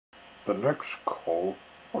The next call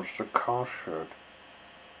was the car shed.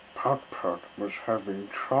 Pat was having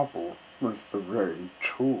trouble with the rain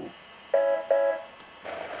too.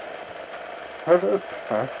 "Hello,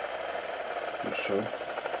 Pat," he said.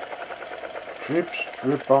 "Drips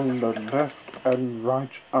drip on the left and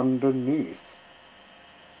right underneath."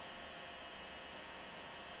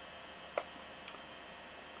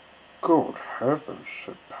 "Good heavens,"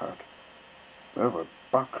 said Pat. There were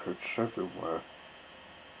buckets everywhere,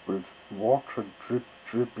 with water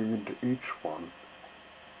dripping into each one.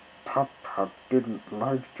 Pat didn't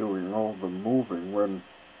like doing all the moving when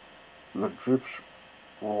the drips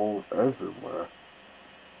were all everywhere.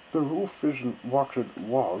 "The roof isn't what it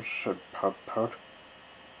was," said Pat.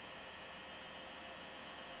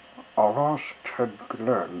 "I'll ask Ted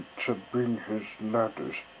Glenn to bring his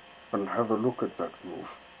ladders and have a look at that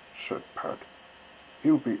roof," said Pat.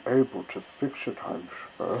 "He'll be able to fix it, I'm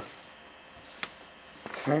sure."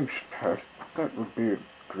 "Thanks, Pat. That would be a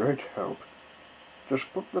great help.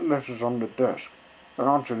 Just put the letters on the desk. There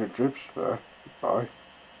aren't any drips there. Bye.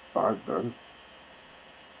 Bye then."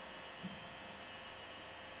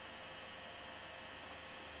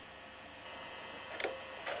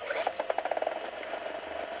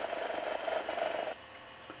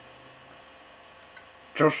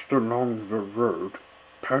 Just along the road,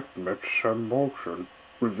 Pat met Sam Morgan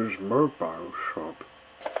with his mobile shop.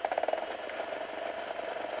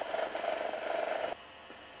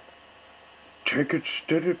 "Take it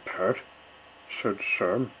steady, Pat," said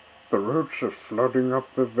Sam. "The roads are flooding up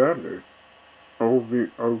the valley." "Oh, the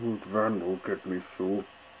old van will get me through,"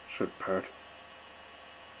 said Pat.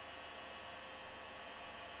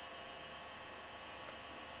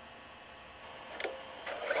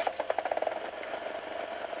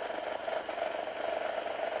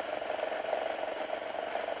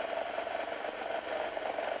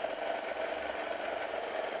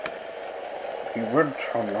 He went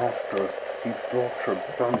on after he brought a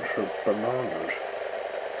bunch of bananas.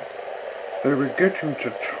 They were getting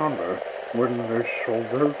to Tanner when they saw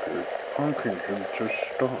Rogie honking him to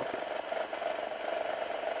stop.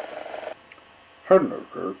 "Hello,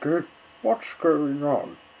 Rogie. What's going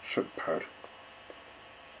on?" said Pat.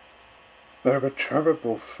 "There were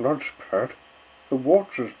terrible floods, Pat. The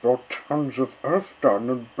water's brought tons of earth down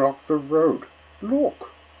and blocked the road. Look."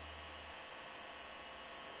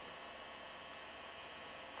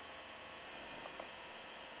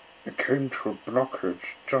 It came to a blockage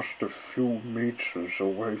just a few meters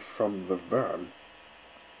away from the van.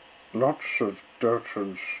 Lots of dirt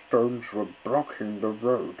and stones were blocking the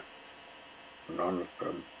road. None of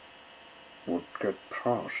them would get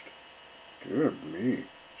past. "Dear me,"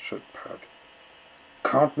 said Pat.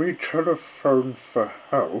 "Can't we telephone for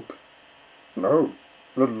help?" "No,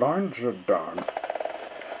 the lines are down."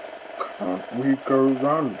 "Can't we go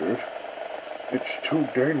round it?" "It's too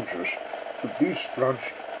dangerous. With these floods,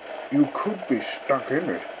 you could be stuck in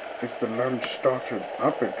it if the land started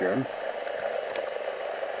up again."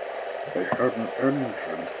 They heard an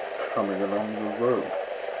engine coming along the road.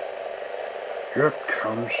 "Here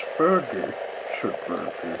comes Fergie," said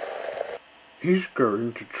Rogie. "He's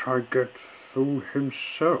going to try get through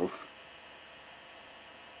himself."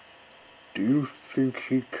 "Do you think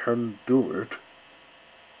he can do it?"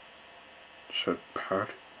 said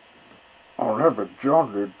Pat. "I'll have a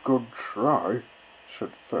jolly good try,"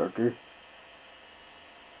 said Fergie.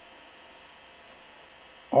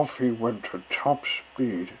 Off he went at top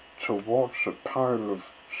speed towards a pile of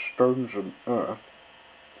stones and earth.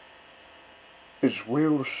 His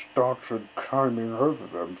wheels started climbing over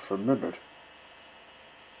them for a minute,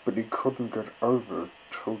 but he couldn't get over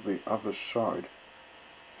to the other side.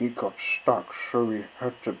 He got stuck, so he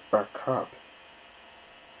had to back up.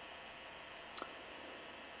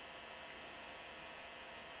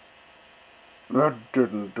 "That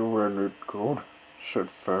didn't do any good," said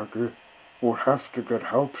Fergie. "We'll have to get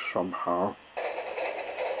help somehow."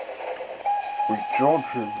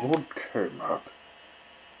 Georgie Wood came up.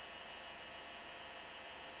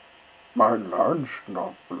 "My line's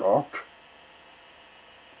not blocked,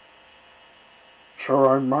 so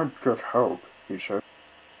I might get help," he said.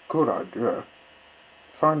 "Good idea.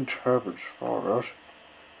 Find Turbot for us.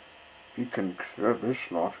 He can clear this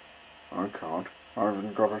lot. I can't. I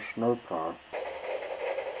haven't got a snowplow."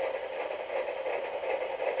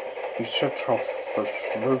 He set off the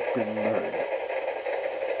sloping lane.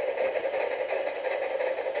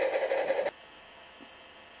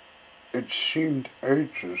 It seemed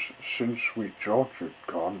ages since George had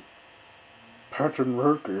gone. Pat and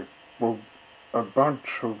Rogie were about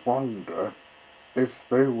to wonder if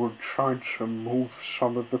they would try to move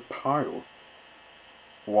some of the pile,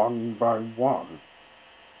 one by one,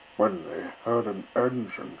 when they heard an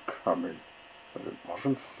engine coming, but it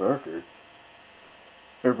wasn't Fergie.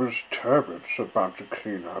 It was Terence about to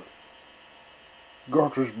clean up.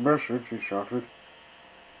 Got his message, he shouted.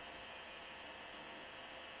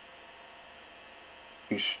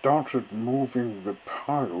 He started moving the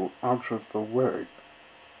pile out of the way.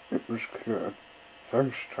 It was clear.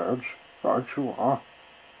 Thanks, Terence. Right you are.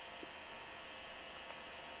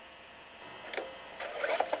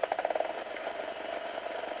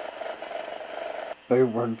 They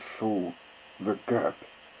went through the gap.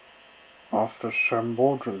 After Sam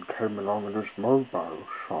Morgan came along in his mobile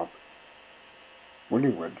shop. When he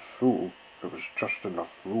went through, there was just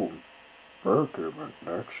enough room. Fergie went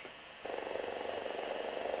next.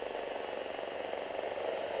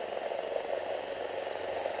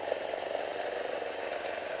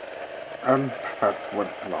 And Pat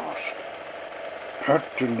went last. Pat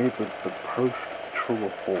delivered the post to a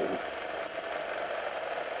hall.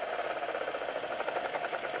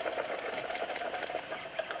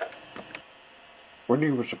 When he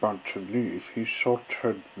was about to leave, he saw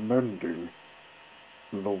Ted mending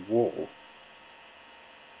the wall.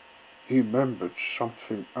 He remembered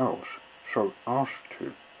something else, so asked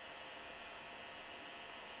him,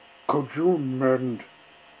 "Could you mend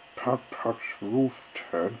Pat's roof,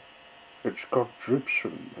 Ted? It's got drips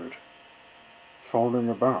in it, falling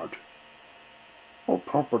about." "I'll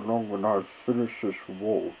pop along when I finish this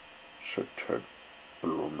wall," said Ted.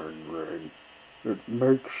 "Blooming rain. It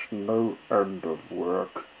makes no end of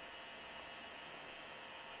work."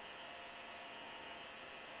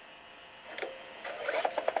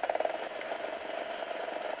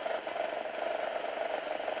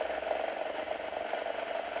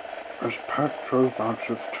 As Pat drove out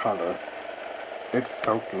of Tuller, it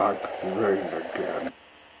felt like rain again.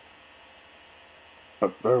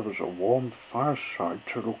 But there was a warm fireside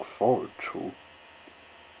to look forward to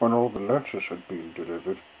when all the letters had been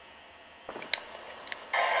delivered.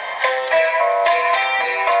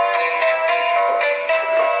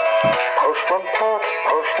 Postman Pat,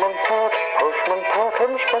 Postman Pat, Postman Pat,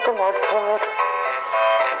 and Speck and White Cat.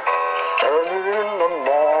 Early in the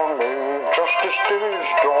morning, just as day is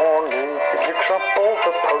dawning, he picks up all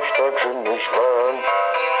the post bags in his van.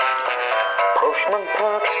 Postman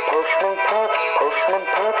Pat, Postman Pat, Postman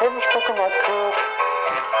Pat, and Speck and White Cat.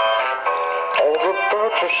 All the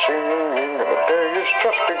birds are singing, the day is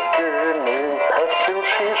just beginning. Pat feels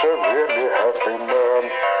he's a really happy man.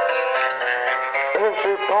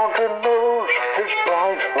 Everybody knows his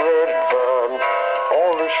bright red van.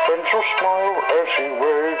 All his friends will smile as he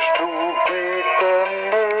waves to greet them.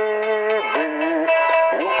 Maybe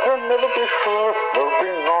you can never be sure there'll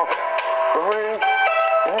be not rain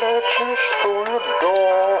letters through your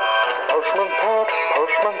door. Postman Pat,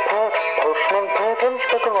 Postman Pat, Postman Pat, and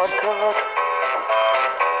Speck and White Cat.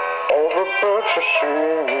 All the birds are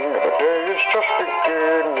singing, the day is just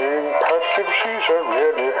beginning. Pat feels he's a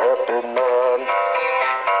really happy man.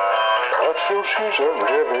 Pat feels he's a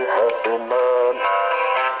really happy man.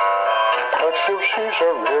 Pat feels he's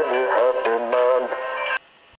a really happy man.